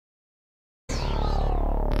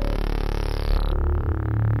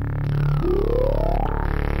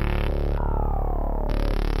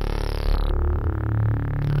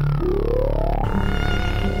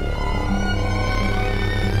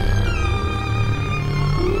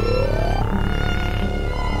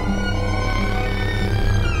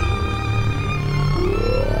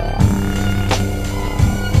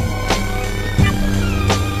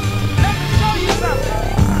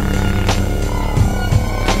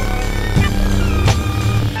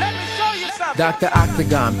Dr.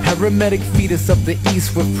 Octagon, paramedic fetus of the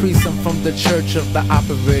east with priest. I'm from the church of the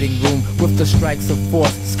operating room with the strikes of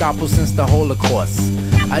force, scalpel since the Holocaust.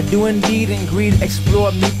 I do indeed and greed,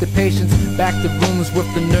 explore, meet the patients, back the rooms with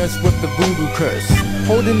the nurse with the voodoo curse.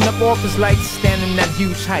 Holding up office lights, standing at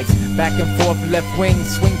huge heights, back and forth, left wing,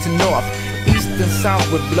 swing to north, east and south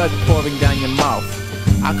with blood pouring down your mouth.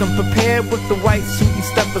 I come prepared with the white suit and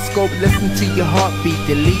stethoscope, listen to your heartbeat,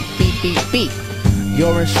 delete, beep, beep, beep.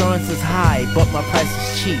 Your insurance is high, but my price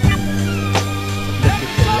is cheap. Look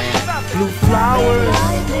at the land, blue flowers,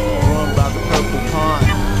 growing by the purple pond.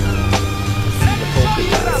 See the polka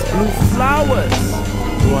dots, blue flowers,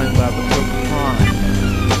 growing by the purple pond.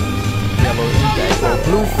 Yellow indigo,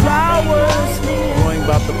 blue flowers, growing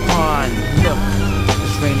by the pond. Look,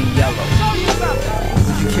 it's raining yellow.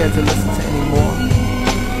 Would you care to listen to any more?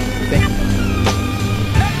 Thank you.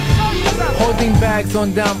 Holding bags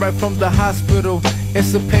on down right from the hospital.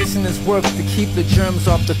 It's a patient's work to keep the germs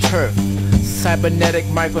off the turf. Cybernetic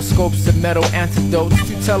microscopes and metal antidotes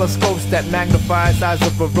to telescopes that magnifies eyes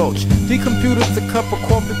of a roach. Decomputed a cup of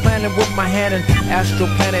coffee planet with my hand and astral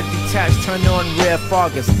planet detached, turn on rare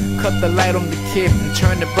foggers. Cut the light on the kid and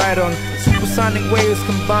turn it bright on. Supersonic waves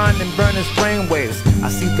combined and burn his brain waves. I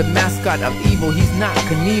see the mascot of evil, he's not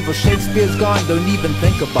Knievel. Shakespeare's gone, don't even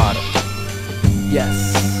think about him.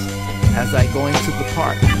 Yes, as I go into the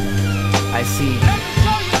park, I see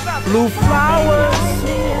blue flowers,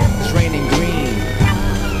 it's raining green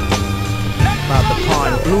by the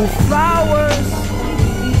pond. Blue flowers,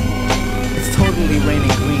 it's totally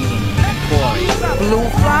raining green and pouring. Blue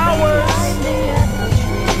flowers,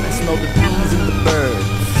 I smell the bees and the birds.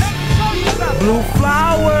 Blue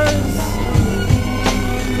flowers,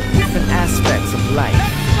 different aspects of life.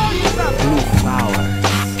 Blue flower.